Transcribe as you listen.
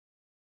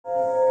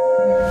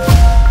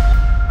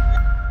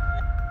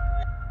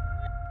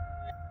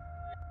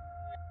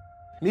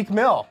Meek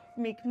Mill.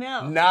 Meek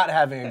Mill. Not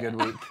having a good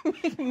week.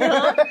 Meek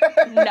Mill?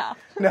 No.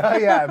 No,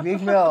 yeah,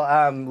 Meek Mill.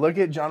 Look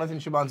at Jonathan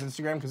Chabon's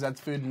Instagram because that's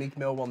food Meek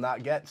Mill will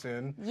not get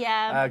soon.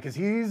 Yeah. Because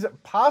he's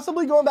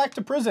possibly going back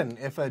to prison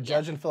if a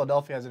judge in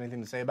Philadelphia has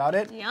anything to say about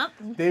it. Yep.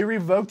 They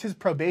revoked his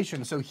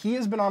probation. So he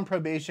has been on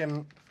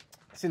probation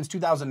since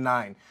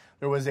 2009.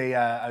 There was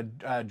a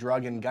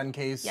drug and gun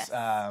case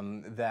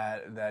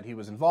that he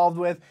was involved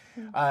with.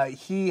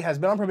 He has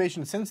been on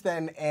probation since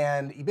then,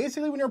 and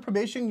basically when you're on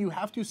probation, you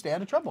have to stay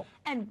out of trouble.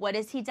 And what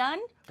has he done?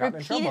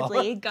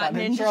 Repeatedly gotten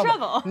into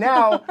trouble.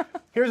 Now,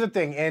 here's the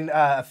thing.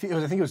 I think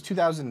it was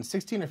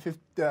 2016 or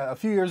a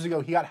few years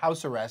ago, he got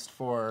house arrest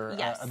for,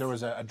 there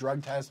was a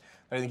drug test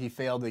that I think he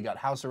failed. He got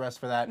house arrest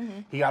for that.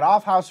 He got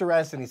off house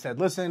arrest, and he said,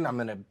 listen, I'm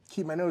going to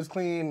keep my nose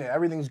clean.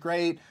 Everything's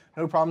great.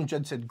 No problem.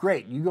 Judge said,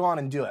 great. You go on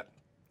and do it.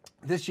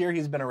 This year,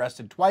 he's been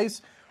arrested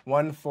twice.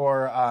 One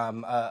for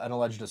an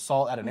alleged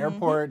assault at an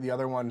airport. The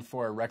other one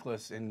for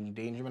reckless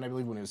endangerment, I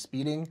believe, when he was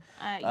speeding.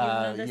 He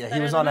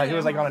was on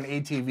like on an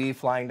ATV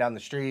flying down the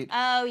street.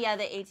 Oh yeah,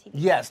 the ATV.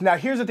 Yes. Now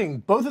here's the thing: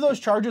 both of those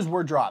charges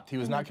were dropped. He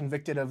was not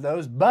convicted of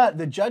those, but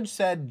the judge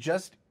said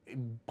just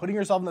putting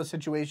yourself in those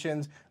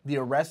situations, the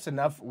arrest's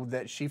enough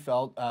that she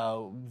felt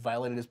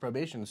violated his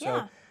probation.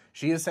 So.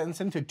 She is sentenced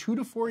him to 2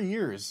 to 4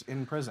 years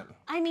in prison.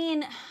 I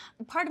mean,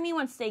 part of me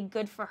wants to say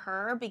good for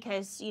her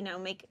because, you know,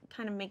 make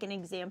an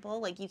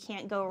example. Like, you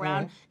can't go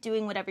around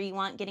doing whatever you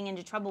want, getting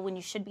into trouble when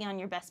you should be on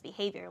your best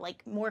behavior.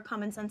 Like, more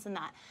common sense than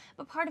that.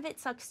 But part of it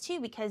sucks, too,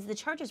 because the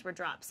charges were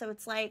dropped. So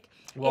it's like...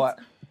 Well,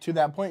 to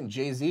that point,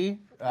 Jay-Z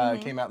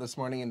came out this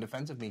morning in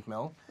defense of Meek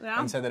Mill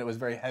and said that it was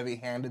very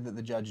heavy-handed that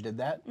the judge did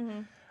that.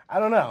 I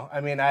don't know.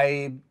 I mean,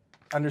 I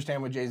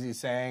understand what Jay-Z's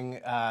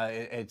saying.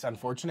 It's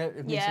unfortunate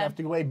it needs to have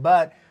to go away,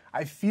 but...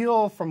 I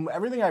feel from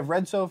everything I've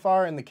read so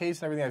far in the case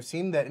and everything I've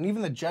seen that, and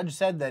even the judge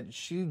said that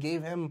she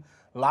gave him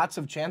lots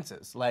of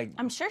chances. Like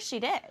I'm sure she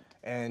did.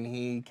 And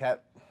he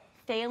kept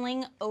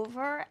failing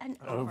over and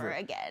over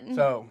again.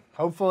 So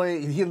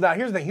hopefully, now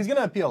here's the thing: he's going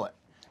to appeal it.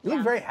 You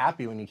look very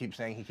happy when you keep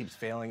saying he keeps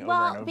failing over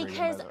and over again.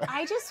 Well, because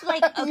I just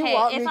like, okay,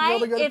 if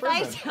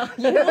I tell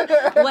you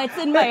what's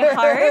in my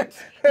heart,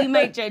 you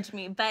might judge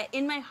me. But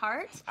in my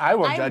heart, I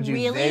will judge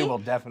you. They will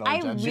definitely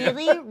judge you.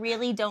 I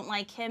really don't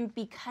like him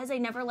because I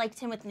never liked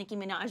him with Nicki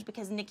Minaj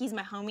because Nicki's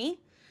my homie.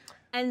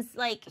 And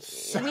like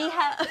we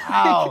have.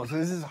 Wow, so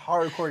this is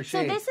hardcore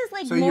shit. So this is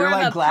like so more you're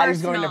like of a glad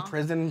personal, he's going to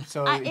prison,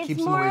 so it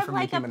keeps him away from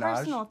Nicki Minaj. It's more of like a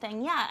personal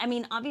thing. Yeah, I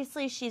mean,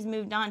 obviously she's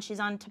moved on.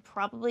 She's on to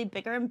probably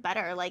bigger and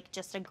better, like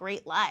just a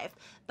great life.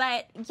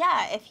 But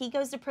yeah, if he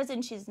goes to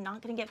prison, she's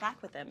not going to get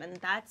back with him, and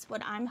that's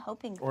what I'm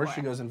hoping for. Or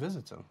she goes and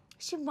visits him.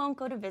 She won't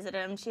go to visit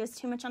him. She has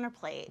too much on her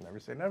plate. Never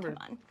say never.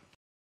 Come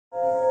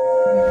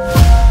on.